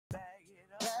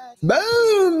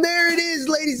Boom! There it is,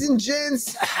 ladies and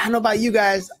gents. I don't know about you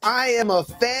guys. I am a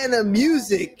fan of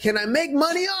music. Can I make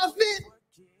money off it?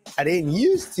 I didn't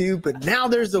used to, but now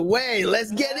there's a way.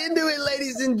 Let's get into it,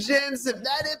 ladies and gents. If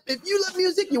you love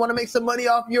music, you want to make some money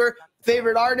off your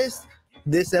favorite artist,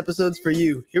 this episode's for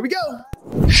you. Here we go.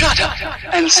 Shut up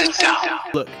and sit down.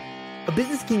 Look, a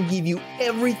business can give you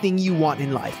everything you want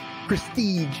in life.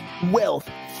 Prestige, wealth,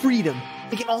 freedom.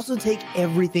 It can also take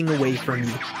everything away from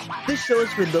you. This show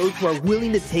is for those who are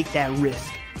willing to take that risk.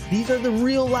 These are the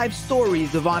real life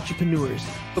stories of entrepreneurs.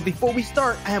 But before we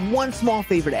start, I have one small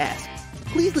favor to ask.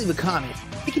 Please leave a comment.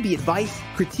 It can be advice,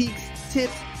 critiques,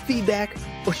 tips, feedback,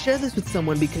 or share this with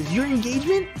someone because your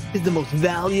engagement is the most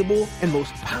valuable and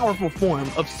most powerful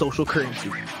form of social currency.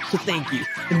 So thank you,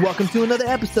 and welcome to another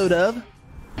episode of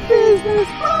Business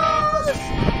Buzz!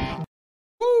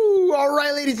 Ooh, all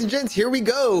right, ladies and gents, here we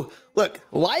go. Look,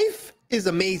 life is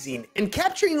amazing, and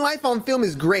capturing life on film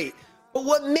is great. But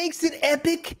what makes it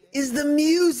epic is the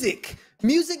music.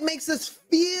 Music makes us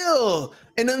feel.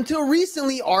 And until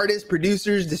recently, artists,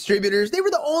 producers, distributors, they were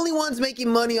the only ones making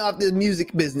money off the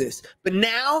music business. But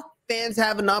now, fans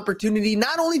have an opportunity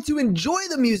not only to enjoy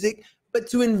the music, but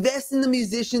to invest in the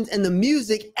musicians and the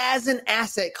music as an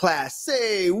asset class.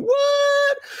 Say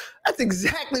what? That's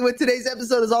exactly what today's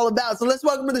episode is all about. So let's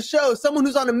welcome to the show someone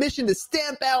who's on a mission to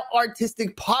stamp out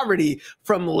artistic poverty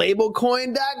from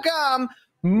Labelcoin.com,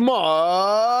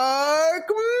 Mark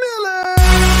Miller.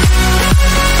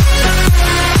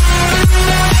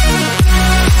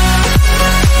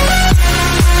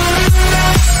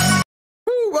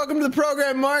 Welcome to the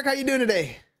program, Mark. How you doing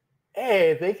today?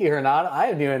 Hey, thank you, Hernan. I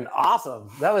am doing awesome.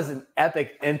 That was an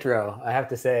epic intro, I have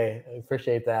to say. I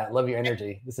appreciate that. Love your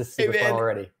energy. This is super fun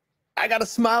already. I got a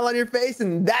smile on your face,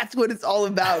 and that's what it's all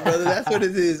about, brother. That's what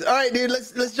it is. All right, dude,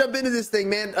 let's jump into this thing,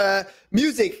 man.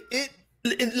 Music,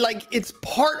 it's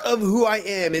part of who I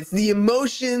am. It's the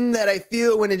emotion that I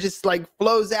feel when it just like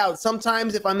flows out.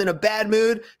 Sometimes if I'm in a bad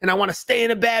mood and I want to stay in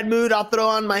a bad mood, I'll throw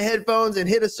on my headphones and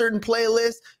hit a certain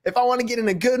playlist. If I want to get in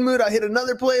a good mood, I'll hit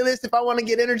another playlist. If I want to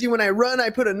get energy when I run,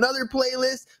 I put another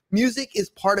playlist. Music is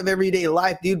part of everyday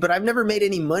life, dude, but I've never made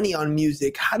any money on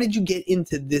music. How did you get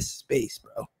into this space,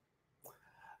 bro?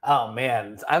 Oh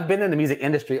man, I've been in the music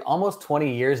industry almost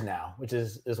 20 years now, which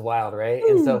is wild, right? Ooh.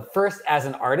 And so first as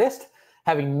an artist,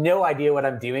 having no idea what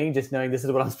I'm doing, just knowing this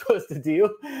is what I'm supposed to do.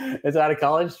 It's out of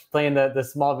college, playing the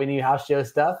small venue house show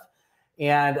stuff.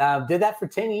 And did that for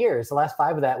 10 years, the last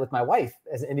 5 of that with my wife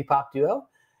as an indie pop duo.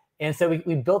 And so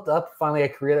we built up finally a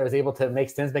career that was able to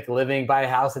make sense, make a living, buy a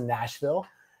house in Nashville.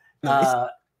 Nice.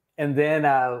 And then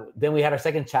we had our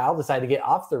second child, decided to get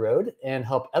off the road and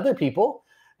help other people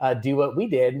do what we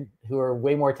did, who are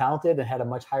way more talented and had a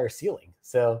much higher ceiling.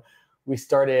 So we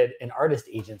started an artist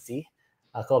agency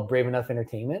called Brave Enough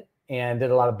Entertainment and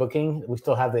did a lot of booking. We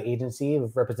still have the agency.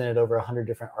 We've represented over 100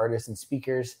 different artists and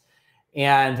speakers.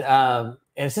 And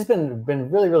it's just been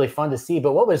really, really fun to see.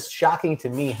 But what was shocking to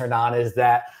me, Hernan, is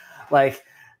that like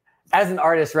as an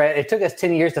artist, right, it took us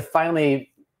 10 years to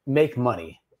finally make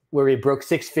money where we broke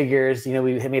 6 figures. You know,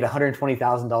 we had made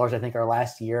 $120,000, I think, our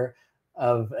last year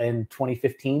in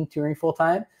 2015 touring full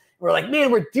time. We're like,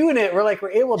 man, we're doing it.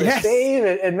 We're able to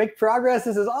save and make progress.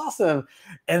 This is awesome.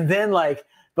 And then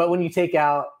but when you take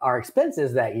out our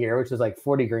expenses that year, which was like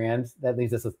 40 grand, that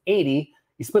leaves us with 80.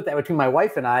 You split that between my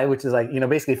wife and I, which is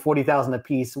basically 40,000 a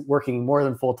piece, working more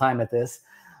than full time at this.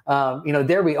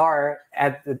 There we are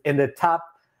in the top,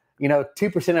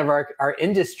 2% of our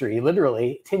industry,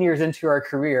 literally 10 years into our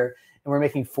career, and we're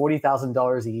making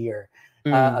 $40,000 a year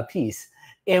a piece.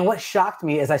 And what shocked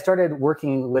me is I started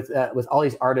working with all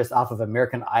these artists off of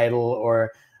American Idol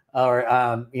or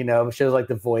shows like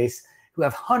The Voice, who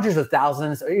have hundreds of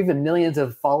thousands or even millions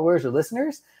of followers or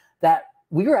listeners, that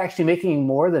we were actually making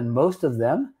more than most of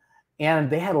them. And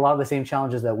they had a lot of the same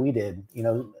challenges that we did,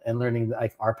 and learning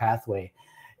like our pathway.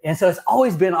 And so it's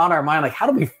always been on our mind, like, how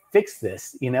do we fix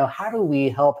this? How do we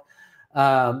help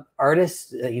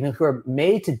artists, who are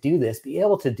made to do this, be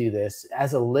able to do this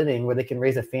as a living where they can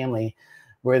raise a family,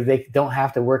 where they don't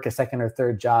have to work a second or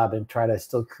third job and try to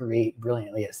still create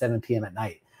brilliantly at 7 p.m. at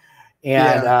night.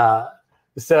 And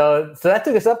so that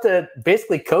took us up to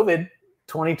basically COVID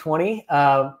 2020.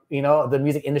 The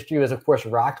music industry was, of course,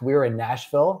 rocked. We were in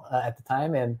Nashville at the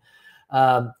time, and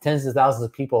tens of thousands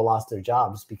of people lost their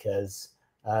jobs because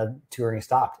touring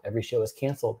stopped. Every show was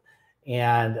canceled.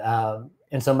 And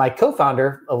so my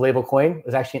co-founder of Labelcoin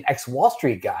was actually an ex-Wall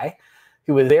Street guy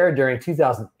who was there during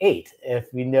 2008. If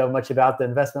you know much about the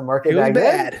investment market back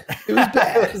then, it was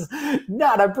bad. It was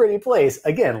not a pretty place.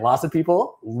 Again, lots of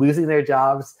people losing their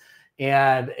jobs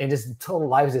and just total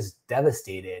lives just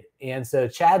devastated. And so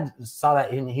Chad saw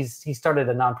that, and he started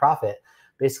a nonprofit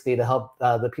basically to help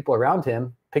the people around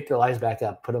him pick their lives back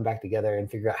up, put them back together, and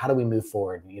figure out how do we move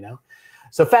forward, you know?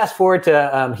 So fast forward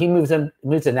to he moves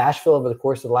to Nashville over the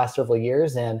course of the last several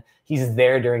years, and he's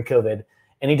there during COVID.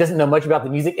 And he doesn't know much about the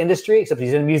music industry, except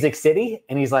he's in Music City.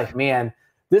 And he's like, man,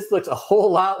 this looks a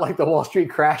whole lot like the Wall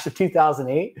Street crash of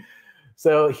 2008.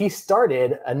 So he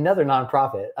started another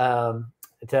nonprofit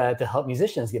to help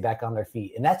musicians get back on their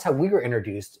feet. And that's how we were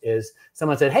introduced. Is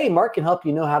someone said, hey, Mark can help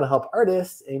you know how to help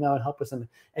artists, you know, and help with some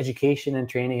education and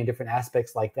training and different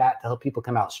aspects like that to help people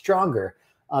come out stronger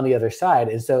on the other side.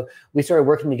 And so we started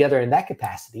working together in that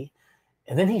capacity.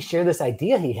 And then he shared this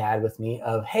idea he had with me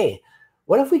of, hey,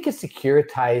 what if we could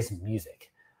securitize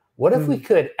music? What if we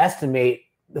could estimate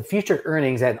the future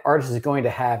earnings that an artist is going to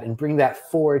have and bring that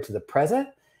forward to the present,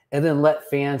 and then let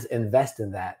fans invest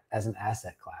in that as an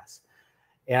asset class?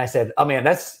 And I said, oh man,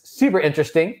 that's super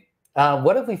interesting.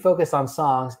 What if we focus on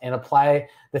songs and apply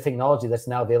the technology that's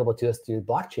now available to us through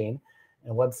blockchain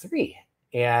and Web3?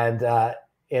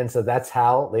 And so that's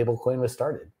how Labelcoin was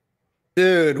started.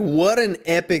 Dude, what an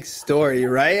epic story,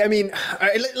 right? I mean, all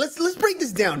right, let's break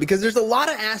this down, because there's a lot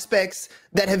of aspects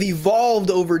that have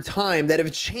evolved over time that have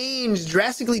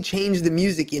drastically changed the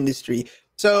music industry.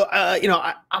 So, you know,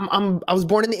 I was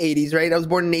born in the 80s, right? I was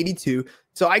born in 82.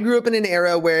 So I grew up in an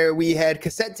era where we had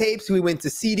cassette tapes, we went to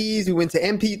CDs, we went to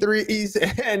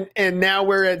MP3s, and now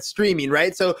we're at streaming,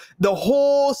 right? So the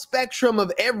whole spectrum of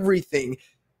everything.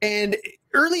 And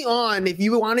early on, if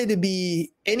you wanted to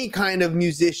be any kind of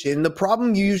musician, the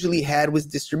problem you usually had was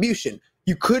distribution.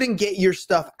 You couldn't get your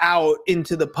stuff out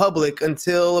into the public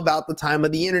until about the time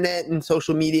of the internet and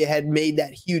social media had made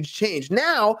that huge change.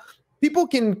 Now, people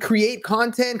can create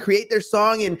content, create their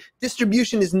song, and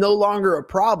distribution is no longer a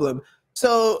problem.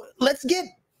 So let's get,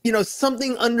 you know,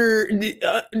 something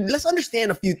let's understand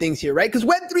a few things here, right? Because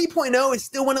Web 3.0 is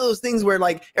still one of those things where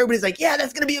like everybody's like, yeah,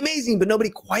 that's going to be amazing, but nobody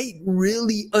quite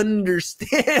really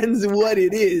understands what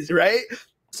it is, right?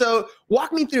 So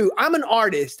walk me through. I'm an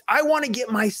artist. I want to get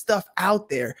my stuff out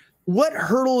there. What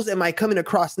hurdles am I coming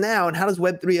across now, and how does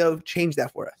Web 3.0 change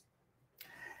that for us?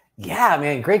 Yeah,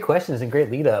 man, great questions and great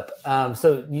lead up.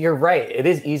 So you're right. It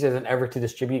is easier than ever to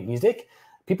distribute music.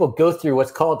 People go through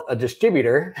what's called a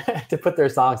distributor to put their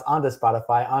songs onto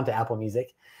Spotify, onto Apple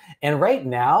Music. And right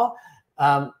now,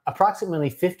 approximately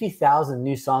 50,000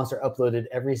 new songs are uploaded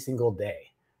every single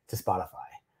day to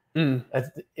Spotify.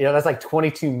 That's like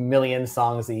 22 million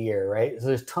songs a year, right? So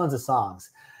there's tons of songs.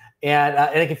 And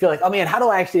it can feel like, oh man, how do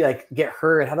I actually like get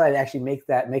heard? How do I actually make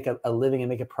a living and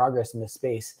make a progress in this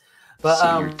space? But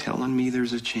so you're telling me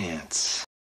there's a chance.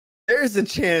 There's a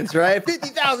chance, right?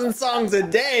 50,000 songs a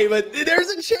day, but there's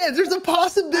a chance. There's a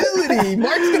possibility.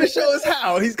 Mark's going to show us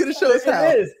how. He's going to show us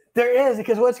how. There is,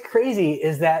 because what's crazy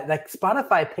is that like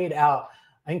Spotify paid out,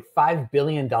 I think, $5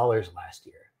 billion last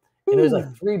year. And it was like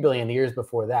 $3 billion the years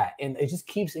before that. And it just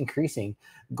keeps increasing.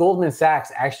 Goldman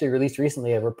Sachs actually released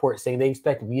recently a report saying they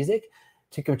expect music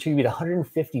to contribute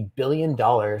 $150 billion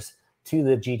to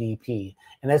the GDP.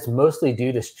 And that's mostly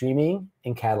due to streaming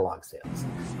and catalog sales.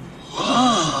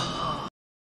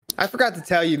 I forgot to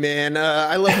tell you, man.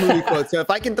 I love movie quotes. So if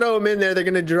I can throw them in there, they're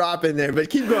going to drop in there. But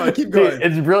keep going. Keep going. Dude,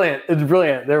 it's brilliant. It's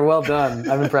brilliant. They're well done.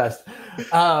 I'm impressed.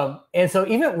 And so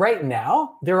even right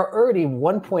now, there are already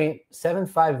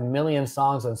 1.75 million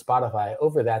songs on Spotify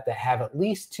over that have at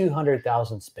least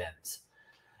 200,000 spins.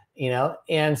 You know,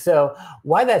 and so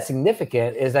why that's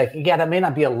significant is like, yeah, that may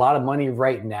not be a lot of money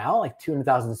right now, like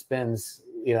 200,000 spins,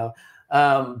 you know,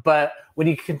 but when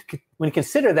you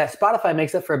consider that Spotify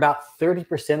makes up for about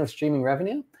 30% of streaming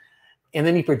revenue, and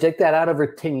then you project that out over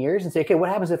 10 years and say, okay, what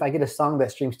happens if I get a song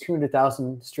that streams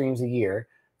 200,000 streams a year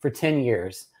for 10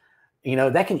 years? You know,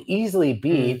 that can easily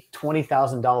be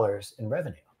 $20,000 in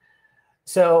revenue.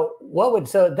 So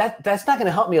that's not going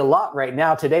to help me a lot right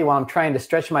now today while I'm trying to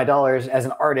stretch my dollars as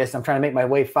an artist. I'm trying to make my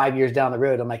way 5 years down the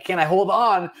road. I'm like, can I hold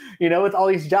on, you know, with all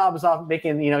these jobs off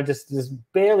making, you know, just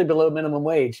barely below minimum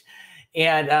wage.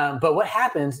 And, but what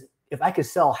happens if I could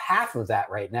sell half of that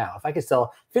right now? If I could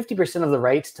sell 50% of the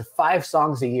rights to 5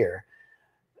 songs a year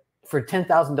for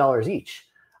 $10,000 each,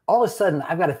 all of a sudden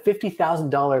I've got a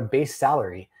 $50,000 base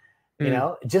salary, you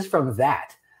know, just from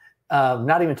that.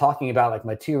 Not even talking about like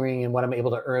my touring and what I'm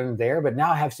able to earn there, but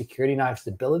now I have security, now I have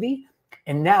stability.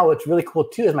 And now what's really cool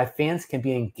too is my fans can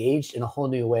be engaged in a whole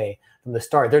new way from the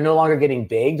start. They're no longer getting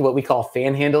begged, what we call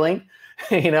fan handling,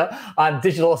 on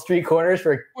digital street corners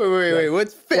for. Wait.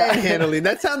 What's fan handling?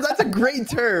 That's a great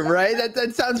term, right?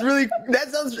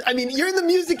 I mean, you're in the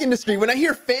music industry. When I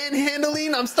hear fan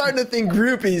handling, I'm starting to think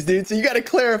groupies, dude. So you got to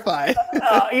clarify.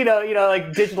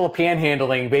 Like digital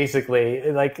panhandling, basically,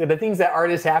 like the things that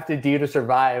artists have to do to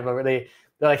survive. Or they're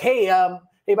like, hey,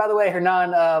 by the way,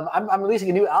 Hernan, I'm releasing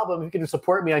a new album. If you could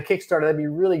support me on Kickstarter, that'd be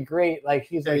really great. Like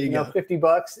he's like,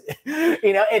 $50.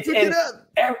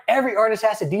 Every artist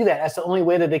has to do that. That's the only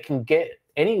way that they can get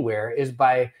anywhere is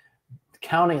by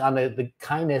counting on the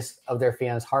kindness of their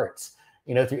fans' hearts,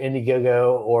 through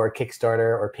Indiegogo or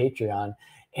Kickstarter or Patreon.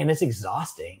 And it's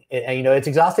exhausting. It's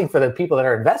exhausting for the people that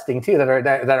are investing too, that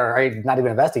are not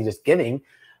even investing, just giving.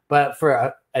 But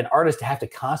for an artist to have to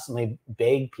constantly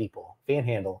beg people,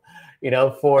 panhandle,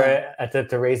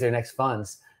 to raise their next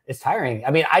funds, it's tiring.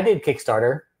 I mean, I did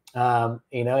Kickstarter, and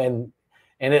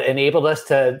it enabled us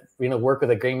to, work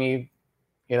with a Grammy,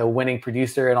 winning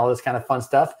producer and all this kind of fun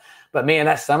stuff. But man,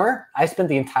 that summer, I spent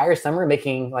the entire summer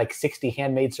making like 60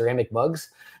 handmade ceramic mugs.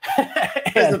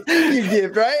 As a thank you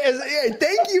gift, right?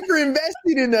 Thank you for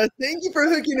investing in us. Thank you for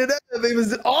hooking it up. It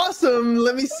was awesome.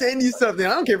 Let me send you something. I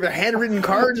don't care if they're handwritten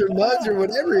cards or mugs or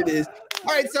whatever it is.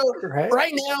 All right, so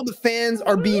right now the fans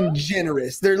are being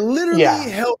generous. They're literally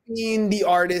helping the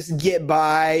artists get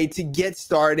by, to get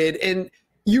started, and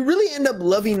you really end up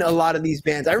loving a lot of these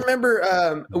bands. I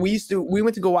remember we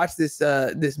went to go watch this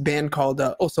band called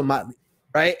Oso Motley,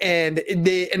 right? And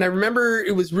I remember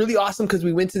it was really awesome because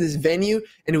we went to this venue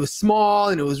and it was small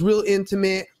and it was real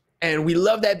intimate, and we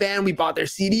loved that band. We bought their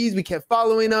CDs, we kept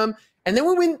following them. And then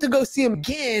we went to go see them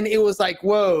again. It was like,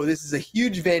 whoa, this is a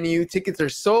huge venue. Tickets are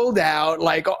sold out.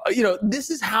 Like,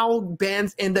 this is how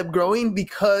bands end up growing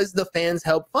because the fans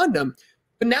help fund them.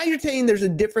 But now you're saying there's a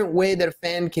different way that a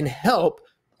fan can help,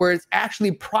 where it's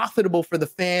actually profitable for the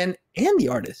fan and the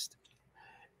artist.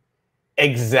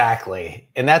 Exactly.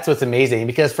 And that's what's amazing,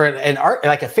 because for an art,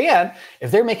 like a fan, if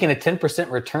they're making a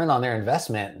 10% return on their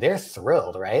investment, they're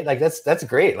thrilled, right? Like that's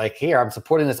great. Like, here, I'm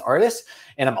supporting this artist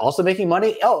and I'm also making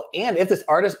money. Oh, and if this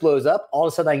artist blows up, all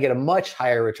of a sudden I get a much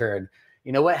higher return.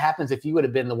 You know what happens if you would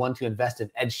have been the one to invest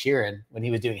in Ed Sheeran when he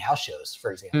was doing house shows,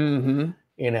 for example?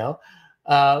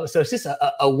 So it's just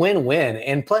a win-win.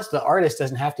 And plus the artist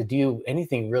doesn't have to do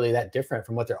anything really that different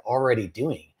from what they're already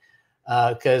doing.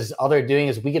 Because all they're doing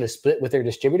is we get a split with their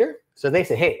distributor. So they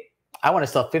say, hey, I want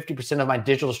to sell 50% of my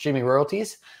digital streaming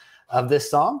royalties of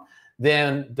this song.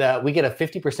 Then we get a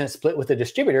 50% split with the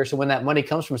distributor. So when that money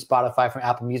comes from Spotify, from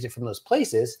Apple Music, from those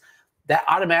places, that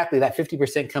automatically, that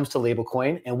 50% comes to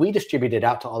Labelcoin, and we distribute it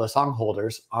out to all the song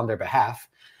holders on their behalf.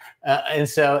 And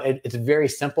so it's very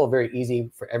simple, very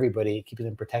easy for everybody, keeping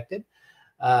them protected.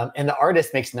 And the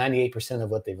artist makes 98%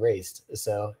 of what they've raised.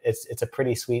 So it's a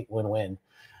pretty sweet win-win.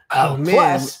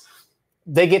 Plus,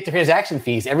 they get the transaction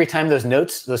fees. Every time those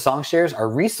song shares are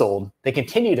resold, they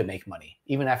continue to make money,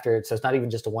 even after. So it's not even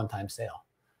just a one-time sale.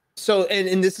 So,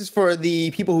 and this is for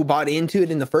the people who bought into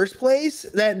it in the first place,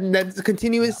 that's a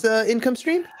continuous income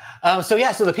stream? So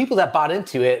the people that bought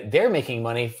into it, they're making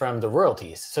money from the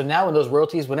royalties. So now when those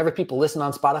royalties, whenever people listen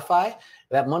on Spotify,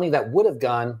 that money that would have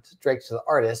gone straight to the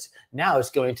artist, now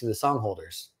it's going to the song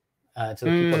holders, to the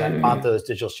people that bought those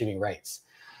digital streaming rights.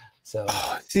 So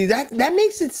see, that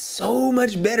makes it so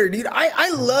much better, dude.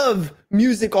 I love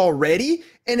music already,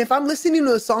 and if I'm listening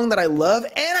to a song that I love,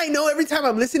 and I know every time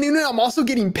I'm listening to it, I'm also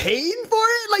getting paid for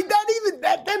it, like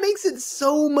that makes it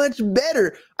so much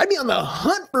better. I'd be on the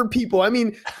hunt for people. I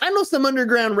mean, I know some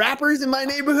underground rappers in my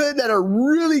neighborhood that are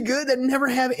really good that never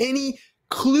have any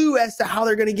clue as to how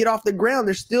they're going to get off the ground.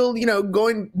 They're still,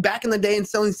 going back in the day and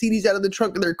selling CDs out of the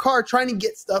trunk of their car, trying to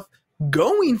get stuff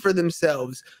going for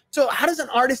themselves. So how does an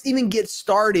artist even get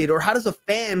started, or how does a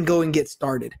fan go and get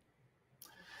started?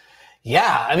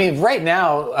 Yeah, I mean, right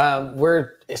now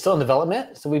we're still in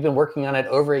development. So we've been working on it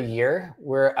over a year.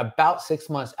 We're about 6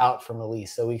 months out from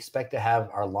release. So we expect to have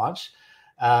our launch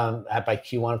by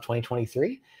Q1 of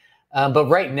 2023. But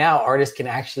right now, artists can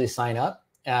actually sign up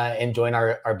and join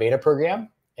our beta program,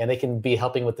 and they can be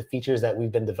helping with the features that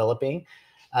we've been developing.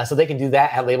 So they can do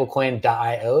that at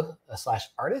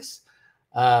labelcoin.io/artists.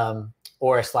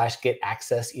 Or /get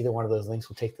access. Either one of those links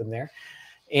will take them there.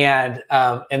 And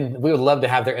we would love to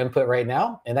have their input right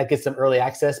now. And that gets them early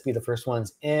access, be the first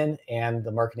ones in, and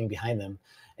the marketing behind them.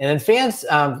 And then fans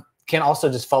can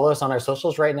also just follow us on our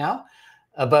socials right now.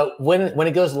 But when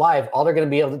it goes live, all they're going to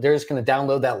be able to, they're just going to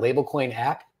download that Labelcoin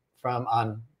app from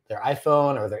on their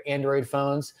iPhone or their Android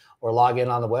phones, or log in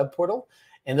on the web portal.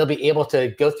 And they'll be able to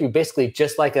go through basically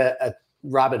just like a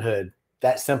Robinhood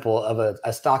that simple of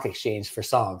a stock exchange for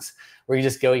songs, where you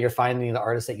just go, you're finding the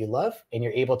artists that you love, and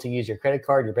you're able to use your credit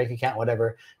card, your bank account,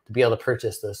 whatever, to be able to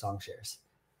purchase those song shares.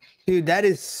 Dude, that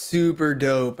is super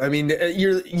dope. I mean,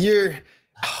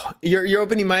 you're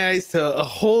opening my eyes to a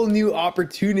whole new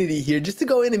opportunity here, just to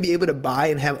go in and be able to buy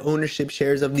and have ownership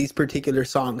shares of these particular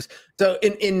songs. So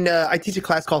I teach a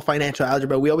class called financial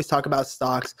algebra. We always talk about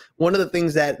stocks. One of the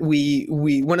things that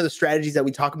one of the strategies that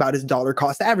we talk about is dollar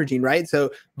cost averaging, right?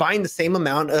 So buying the same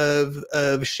amount of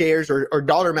shares or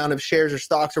dollar amount of shares or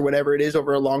stocks or whatever it is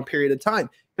over a long period of time.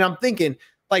 And I'm thinking,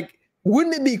 like,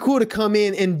 wouldn't it be cool to come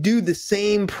in and do the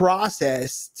same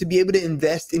process to be able to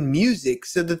invest in music?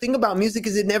 So the thing about music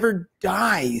is it never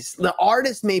dies. The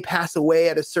artist may pass away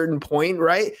at a certain point,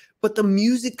 right? But the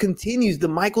music continues. The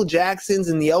Michael Jacksons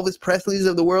and the Elvis Presleys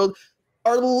of the world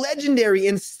are legendary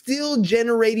and still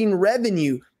generating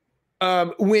revenue.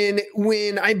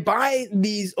 When I buy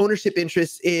these ownership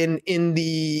interests in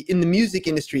the music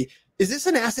industry, is this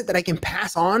an asset that I can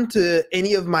pass on to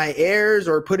any of my heirs,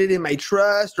 or put it in my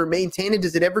trust, or maintain it?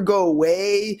 Does it ever go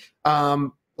away?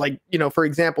 Like, for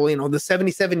example, the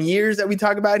 77 years that we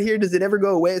talk about here, does it ever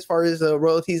go away as far as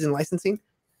royalties and licensing?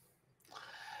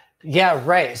 Yeah,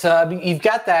 right. So I mean, you've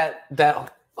got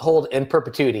that hold in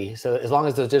perpetuity. So as long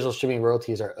as those digital streaming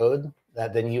royalties are owed,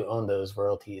 then you own those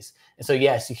royalties. And so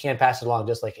yes, you can pass it along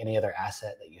just like any other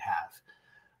asset that you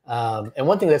have. And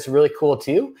one thing that's really cool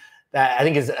too, that I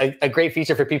think is a great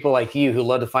feature for people like you who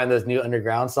love to find those new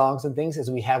underground songs and things,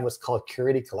 is we have what's called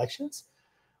curated collections,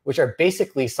 which are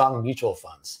basically song mutual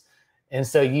funds. And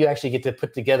so you actually get to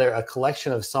put together a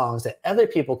collection of songs that other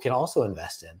people can also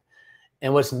invest in.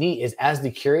 And what's neat is, as the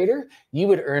curator, you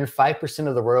would earn 5%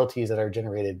 of the royalties that are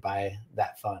generated by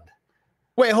that fund.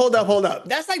 Wait, hold up.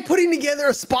 That's like putting together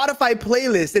a Spotify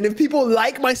playlist. And if people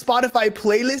like my Spotify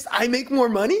playlist, I make more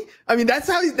money? I mean, that's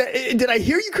how, did I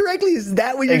hear you correctly? Is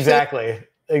that what you're saying?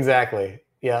 Exactly.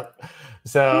 Yep.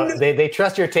 So they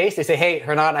trust your taste. They say, hey,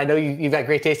 Hernan, I know you've got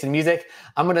great taste in music.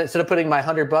 I'm going to, instead of putting my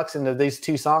 $100 into these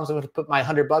 2 songs, I'm going to put my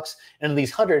 $100 into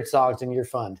these 100 songs in your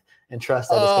fund, and trust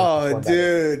that it's going to perform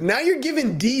better. Dude, now you're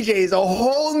giving DJs a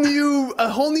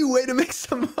whole new way to make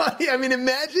some money. I mean,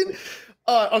 imagine.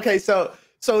 Okay, so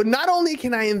not only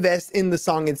can I invest in the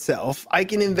song itself, I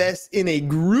can invest in a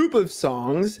group of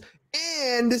songs,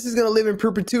 and this is going to live in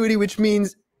perpetuity, which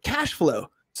means cash flow.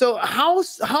 So how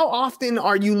often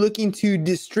are you looking to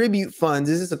distribute funds?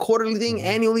 Is this a quarterly thing,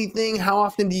 annually thing? How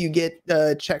often do you get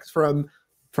checks from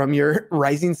your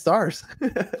rising stars?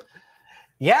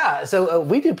 Yeah, so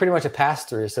we do pretty much a pass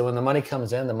through. So when the money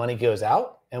comes in, the money goes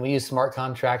out, and we use smart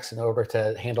contracts in order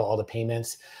to handle all the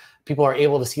payments. People are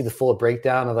able to see the full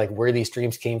breakdown of like where these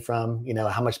streams came from,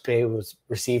 how much pay was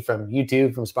received from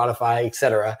YouTube, from Spotify, et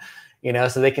cetera,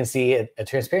 so they can see it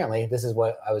transparently. This is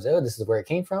what I was owed. This is where it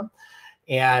came from.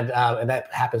 And that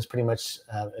happens pretty much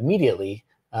immediately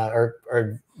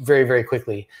or very, very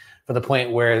quickly, from the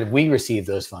point where we receive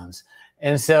those funds.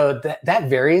 And so that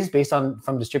varies based on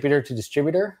from distributor to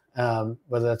distributor,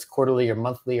 whether that's quarterly or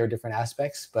monthly or different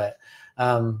aspects. But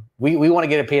we want to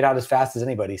get it paid out as fast as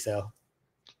anybody. So.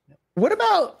 What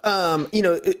about,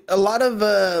 a lot of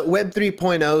Web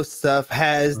 3.0 stuff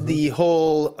has the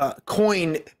whole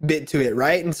coin bit to it,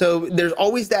 right? And so there's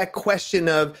always that question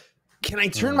of, can I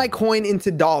turn my coin into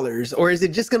dollars, or is it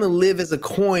just going to live as a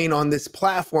coin on this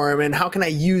platform? And how can I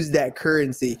use that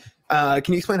currency? Can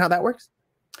you explain how that works?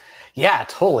 Yeah,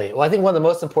 totally. Well, I think one of the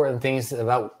most important things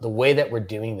about the way that we're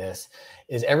doing this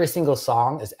is every single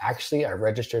song is actually a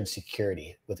registered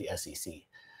security with the SEC.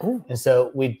 Ooh. And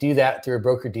so we do that through a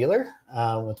broker-dealer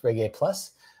with Reg A+,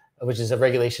 which is a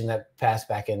regulation that passed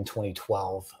back in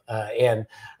 2012. And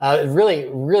really,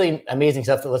 really amazing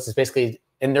stuff that lets us basically,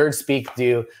 in nerd speak,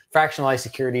 do fractionalized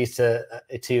securities to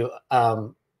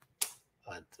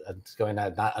going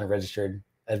not unregistered,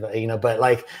 but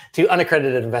like to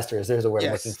unaccredited investors. There's a word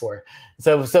I'm looking for.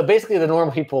 So basically, the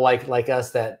normal people like us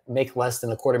that make less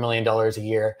than $250,000 a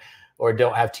year, or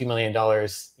don't have $2 million,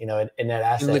 in net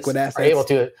assets, liquid assets,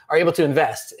 are able to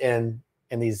invest in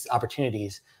these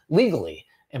opportunities legally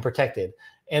and protected.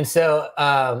 And so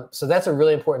that's a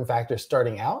really important factor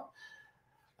starting out.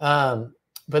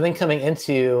 But then coming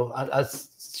into, I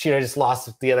just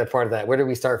lost the other part of that. Where did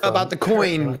we start from? About the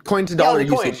coin to dollar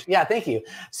usage. Yeah, thank you.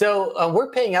 So we're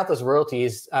paying out those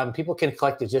royalties. People can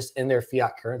collect it just in their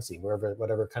fiat currency,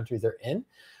 whatever country they're in.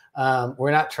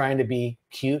 We're not trying to be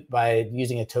cute by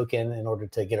using a token in order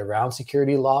to get around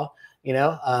security law,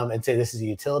 and say this is a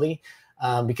utility,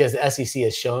 because the SEC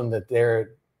has shown that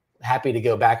they're happy to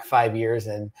go back 5 years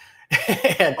and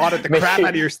audit the crap out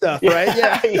of your stuff, right?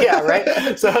 Yeah, yeah,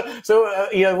 right. So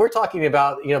we're talking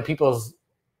about people's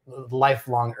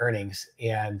lifelong earnings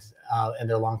and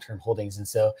their long-term holdings. And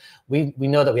so we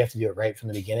know that we have to do it right from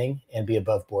the beginning and be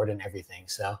above board in everything.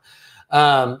 So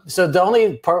so the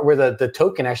only part where the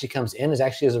token actually comes in is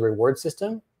actually as a reward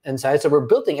system inside. So we're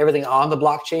building everything on the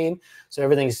blockchain. So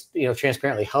everything's, you know,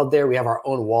 transparently held there. We have our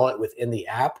own wallet within the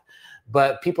app,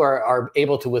 but people are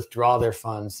able to withdraw their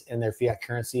funds in their fiat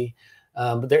currency.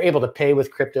 But they're able to pay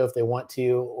with crypto if they want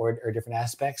to, or different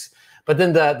aspects. But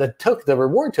then the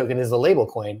reward token is the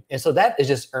Labelcoin. And so that is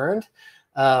just earned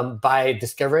by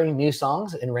discovering new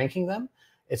songs and ranking them.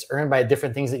 It's earned by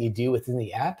different things that you do within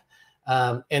the app.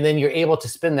 And then you're able to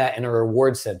spend that in a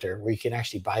reward center where you can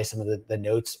actually buy some of the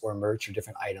notes or merch or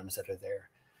different items that are there.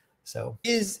 So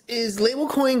is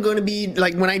Labelcoin going to be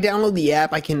like, when I download the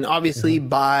app, I can obviously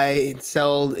buy and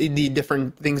sell the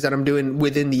different things that I'm doing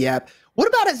within the app. What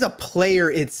about as a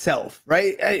player itself,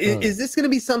 right? Is this going to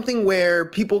be something where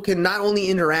people can not only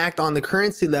interact on the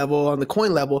currency level, on the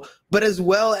coin level, but as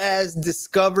well as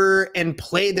discover and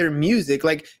play their music?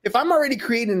 Like if I'm already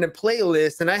creating a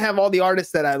playlist and I have all the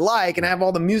artists that I like and I have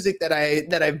all the music that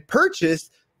I've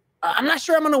purchased, I'm not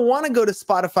sure I'm going to want to go to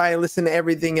Spotify and listen to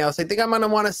everything else. I think I'm going to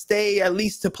want to stay at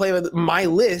least to play with my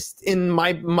list in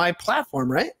my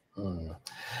platform, right?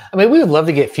 I mean, we would love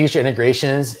to get future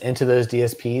integrations into those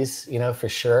DSPs, you know, for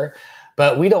sure.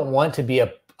 But we don't want to be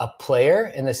a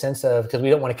player in the sense of, because we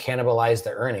don't want to cannibalize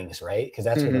the earnings, right? Because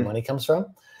that's where the money comes from.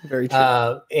 Very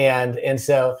true. And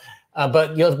so,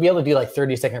 but you'll be able to do like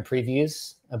 30-second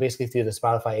previews, basically through the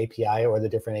Spotify API or the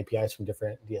different APIs from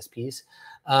different DSPs.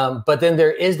 But then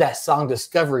there is that song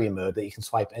discovery mode that you can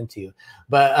swipe into.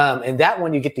 But in that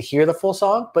one, you get to hear the full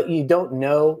song, but you don't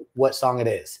know what song it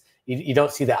is. You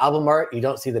don't see the album art. You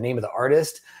don't see the name of the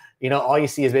artist. You know, all you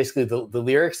see is basically the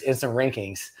lyrics and some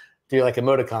rankings through like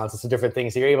emoticons and some different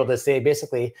things. So you're able to say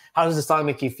basically, how does this song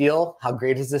make you feel? How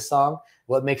great is this song?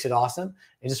 What makes it awesome?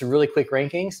 And just really quick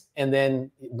rankings. And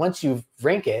then once you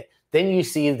rank it, then you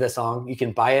see the song. You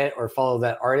can buy it or follow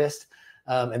that artist,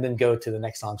 and then go to the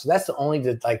next song. So that's the only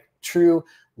like true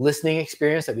listening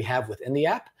experience that we have within the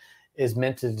app, is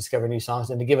meant to discover new songs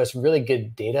and to give us really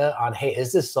good data on, hey,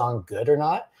 is this song good or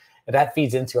not? And that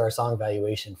feeds into our song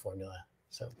valuation formula.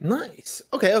 So nice.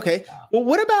 Okay. Well,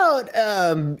 what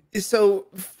about so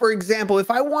for example,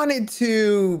 if I wanted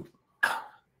to,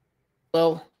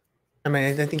 well, I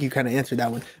mean, I think you kind of answered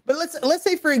that one. But let's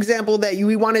say, for example, that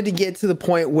we wanted to get to the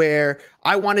point where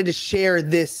I wanted to share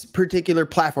this particular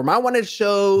platform. I wanted to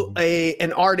show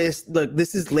an artist, look,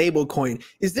 this is Labelcoin.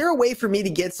 Is there a way for me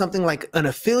to get something like an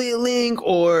affiliate link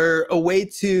or a way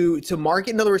to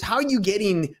market? In other words, how are you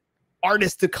getting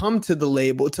artists to come to the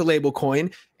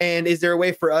Labelcoin? And is there a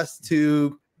way for us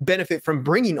to benefit from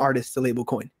bringing artists to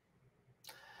Labelcoin?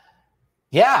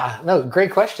 Yeah, no, great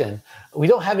question. We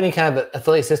don't have any kind of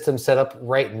affiliate system set up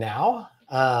right now,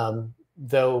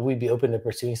 though we'd be open to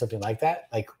pursuing something like that,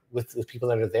 like with people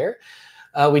that are there.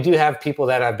 We do have people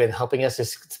that have been helping us,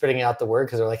 just spreading out the word,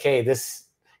 because they're like, hey, this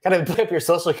kind of put up your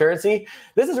social currency.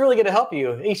 This is really going to help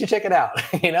you. You should check it out,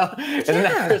 you know? And then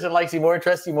that person likes you more,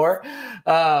 trusts you more.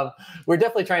 We're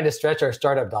definitely trying to stretch our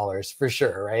startup dollars for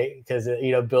sure, right? Because,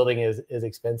 you know, building is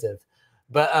expensive.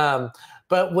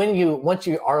 But once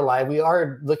you are live, we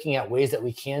are looking at ways that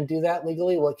we can do that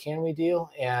legally. What can we do?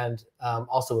 And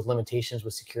also with limitations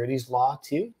with securities law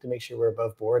too, to make sure we're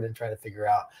above board and trying to figure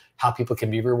out how people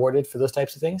can be rewarded for those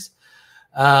types of things.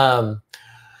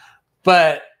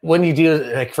 But when you do,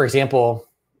 like, for example,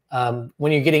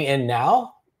 when you're getting in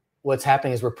now, what's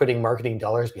happening is we're putting marketing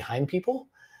dollars behind people.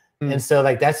 And so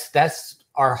like that's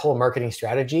our whole marketing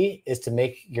strategy, is to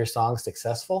make your song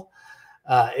successful.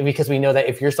 Because we know that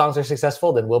if your songs are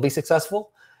successful, then we'll be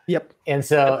successful. Yep. And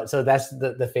so that's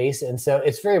the face. And so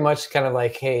it's very much kind of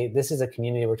like, hey, this is a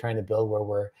community we're trying to build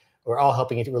where we're all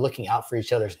helping we're looking out for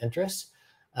each other's interests.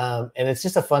 And it's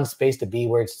just a fun space to be,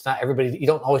 where it's not everybody, you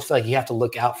don't always feel like you have to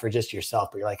look out for just yourself,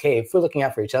 but you're like, hey, if we're looking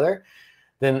out for each other,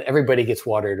 then everybody gets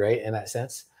watered, right? In that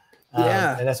sense.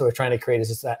 Yeah. And that's what we're trying to create, is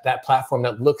just that platform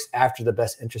that looks after the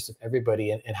best interests of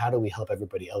everybody, and how do we help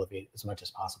everybody elevate as much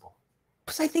as possible.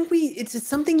 Because I think it's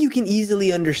something you can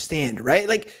easily understand, right?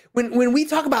 Like when we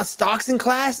talk about stocks in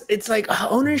class, it's like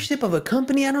ownership of a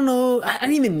company. I don't know. I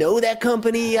don't even know that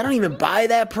company. I don't even buy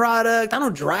that product. I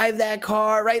don't drive that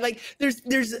car, right? Like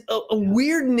there's a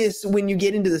weirdness when you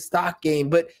get into the stock game.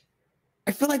 But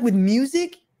I feel like with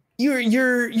music, you're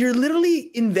literally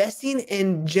investing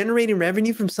and generating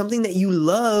revenue from something that you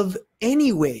love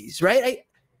anyways, right?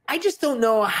 I just don't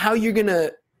know how you're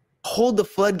gonna hold the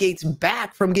floodgates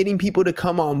back from getting people to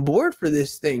come on board for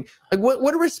this thing? Like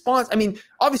what a response. I mean,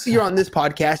 obviously you're on this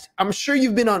podcast. I'm sure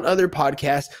you've been on other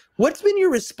podcasts. What's been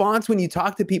your response when you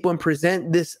talk to people and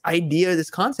present this idea, this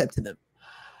concept to them?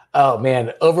 Oh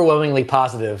man, overwhelmingly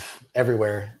positive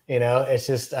everywhere. It's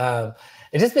just,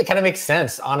 it kind of makes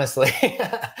sense, honestly.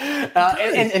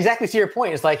 And exactly to your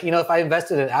point, it's like, if I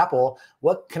invested in Apple,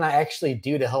 what can I actually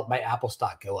do to help my Apple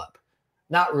stock go up?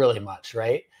 Not really much,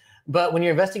 right? But when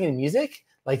you're investing in music,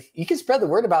 like you can spread the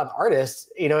word about an artist,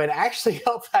 and actually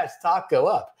help that stock go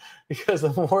up, because the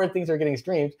more things are getting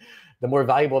streamed, the more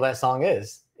valuable that song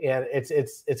is. And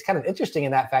it's kind of interesting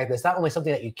in that fact that it's not only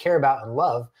something that you care about and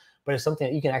love, but it's something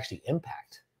that you can actually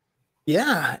impact.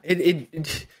 Yeah,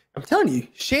 I'm telling you,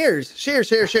 share.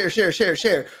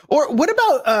 Or what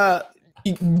about,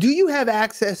 do you have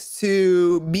access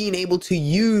to being able to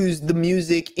use the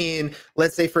music in,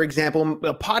 let's say, for example,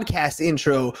 a podcast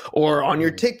intro or on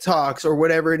your TikToks or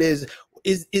whatever it is?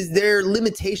 Is there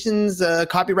limitations,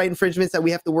 copyright infringements that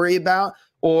we have to worry about?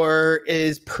 Or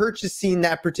is purchasing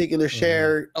that particular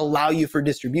share allow you for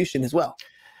distribution as well?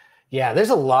 Yeah, there's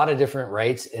a lot of different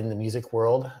rights in the music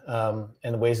world, and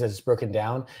the ways that it's broken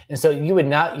down. And so you're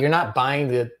not buying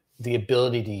the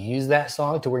ability to use that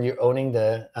song to where you're owning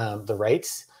the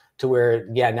rights to where,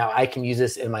 now I can use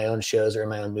this in my own shows or in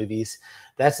my own movies.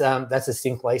 That's a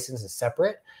sync license, is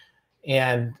separate.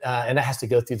 And that has to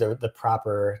go through the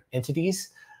proper entities.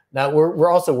 Now we're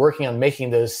also working on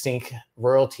making those sync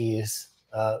royalties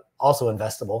also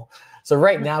investable. So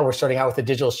right now we're starting out with the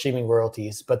digital streaming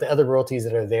royalties, but the other royalties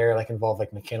that are there involve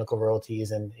mechanical royalties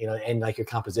and like your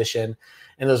composition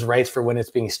and those rights for when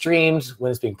it's being streamed, when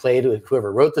it's being played,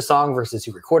 whoever wrote the song versus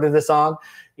who recorded the song.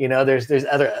 There's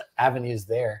other avenues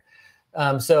there.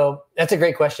 So that's a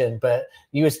great question, but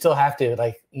you would still have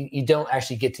to you don't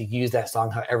actually get to use that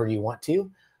song however you want to,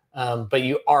 but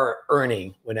you are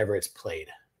earning whenever it's played.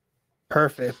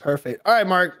 Perfect. All right,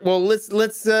 Mark. Well,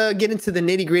 let's get into the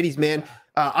nitty gritties, man.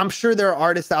 I'm sure there are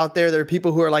artists out there. There are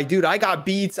people who are like, dude, I got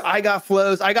beats, I got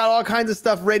flows, I got all kinds of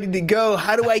stuff ready to go.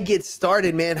 How do I get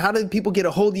started, man? How do people get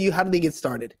a hold of you? How do they get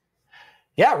started?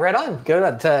 Yeah, right on. Go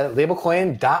to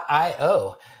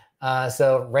labelcoin.io.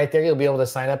 So right there, you'll be able to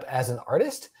sign up as an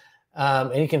artist.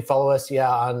 And you can follow us,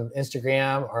 on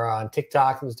Instagram or on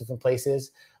TikTok, those different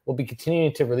places. We'll be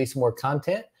continuing to release more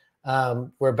content.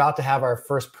 We're about to have our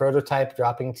first prototype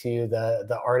dropping to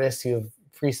the artists who have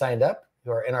pre-signed up, who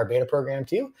are in our beta program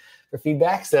too, for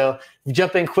feedback. So if you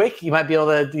jump in quick, you might be able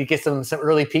to get some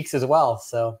early peaks as well.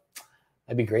 So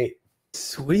that'd be great.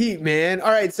 Sweet, man.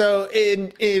 All right. So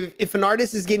if an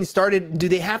artist is getting started, do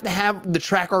they have to have the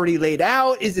track already laid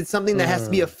out? Is it something that has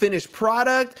to be a finished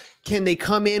product? Can they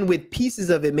come in with pieces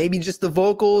of it? Maybe just the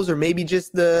vocals, or maybe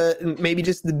just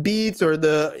the beats or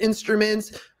the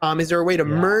instruments? Is there a way to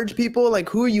merge people? Like,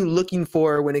 who are you looking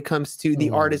for when it comes to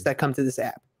the artists that come to this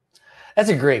app? That's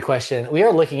a great question. We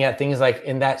are looking at things like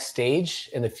in that stage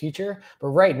in the future, but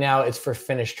right now it's for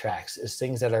finished tracks. It's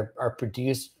things that are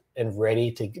produced and ready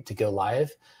to go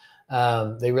live.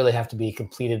 They really have to be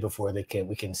completed before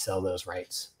we can sell those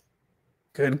rights.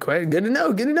 Good to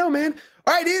know, man.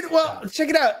 All right, dude. Well, check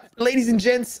it out, ladies and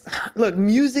gents. Look,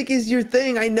 music is your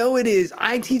thing. I know it is.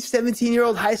 I teach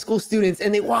 17-year-old high school students,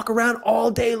 and they walk around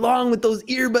all day long with those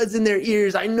earbuds in their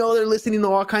ears. I know they're listening to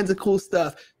all kinds of cool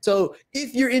stuff. So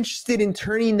if you're interested in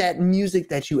turning that music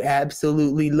that you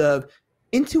absolutely love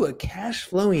into a cash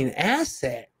flowing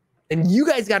asset, and you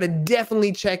guys got to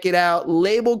definitely check it out.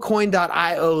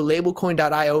 Labelcoin.io.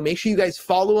 Make sure you guys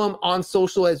follow them on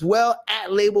social as well,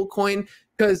 at Labelcoin,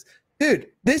 because, dude,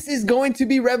 this is going to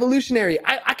be revolutionary.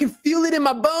 I can feel it in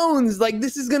my bones. Like,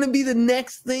 this is going to be the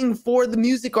next thing for the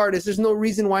music artist. There's no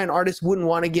reason why an artist wouldn't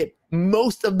want to get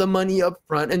most of the money up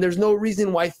front. And there's no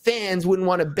reason why fans wouldn't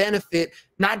want to benefit,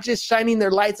 not just shining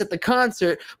their lights at the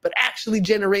concert, but actually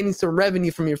generating some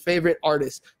revenue from your favorite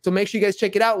artist. So make sure you guys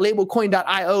check it out.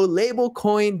 Labelcoin.io,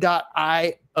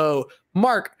 labelcoin.io.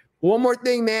 Mark, one more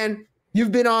thing, man.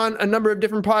 You've been on a number of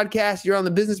different podcasts. You're on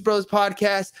the Business Bros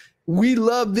podcast. We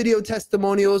love video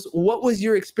testimonials. What was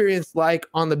your experience like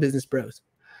on the Business Bros?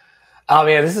 Oh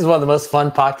man, this is one of the most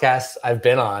fun podcasts I've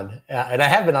been on, and I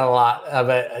have been on a lot.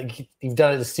 But you've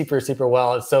done it super, super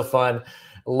well. It's so fun. I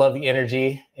love the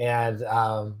energy, and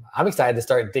I'm excited to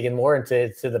start digging more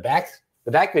into the back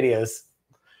videos.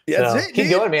 Yeah, so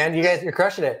keep going, man. You're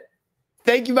crushing it.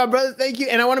 Thank you, my brother. Thank you.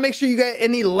 And I want to make sure you got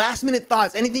any last minute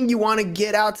thoughts, anything you want to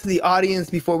get out to the audience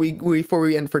before we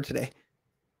end for today.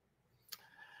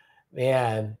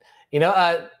 Man,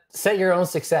 set your own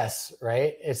success,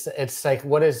 right? It's like,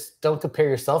 don't compare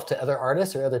yourself to other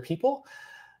artists or other people.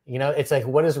 It's like,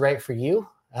 what is right for you?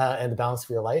 and the balance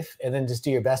for your life, and then just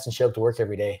do your best and show up to work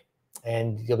every day,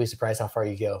 and you'll be surprised how far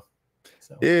you go.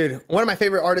 So. Dude, one of my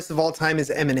favorite artists of all time is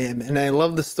Eminem. And I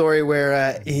love the story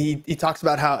where he talks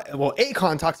about how, well,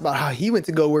 Akon talks about how he went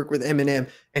to go work with Eminem.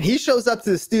 And he shows up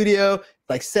to the studio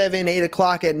like 7, 8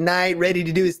 o'clock at night, ready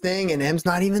to do his thing. And Em's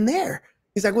not even there.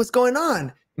 He's like, what's going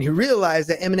on? And he realized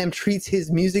that Eminem treats his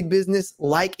music business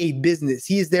like a business.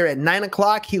 He is there at 9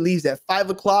 o'clock. He leaves at 5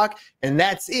 o'clock. And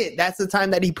that's it. That's the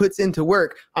time that he puts into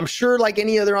work. I'm sure like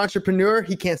any other entrepreneur,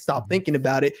 he can't stop thinking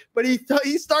about it. But he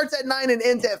starts at 9 and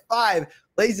ends at 5.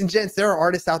 Ladies and gents, there are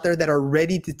artists out there that are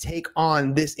ready to take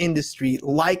on this industry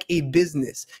like a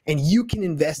business, and you can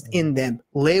invest in them.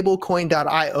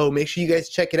 Labelcoin.io. Make sure you guys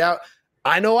check it out.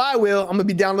 I know I will. I'm going to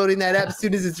be downloading that app as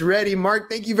soon as it's ready. Mark,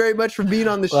 thank you very much for being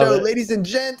on the show. Ladies and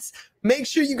gents, make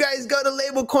sure you guys go to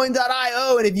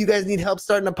labelcoin.io. And if you guys need help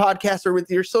starting a podcast or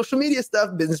with your social media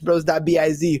stuff,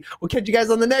 businessbros.biz. We'll catch you guys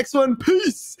on the next one.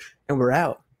 Peace. And we're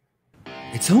out.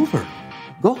 It's over.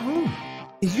 Go home.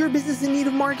 Is your business in need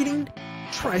of marketing?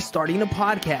 Try starting a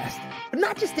podcast, but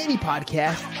not just any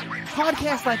podcast.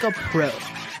 Podcast like a pro.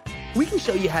 We can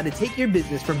show you how to take your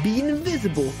business from being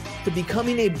invisible to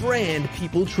becoming a brand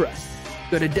people trust.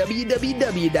 Go to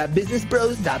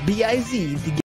www.businessbros.biz to get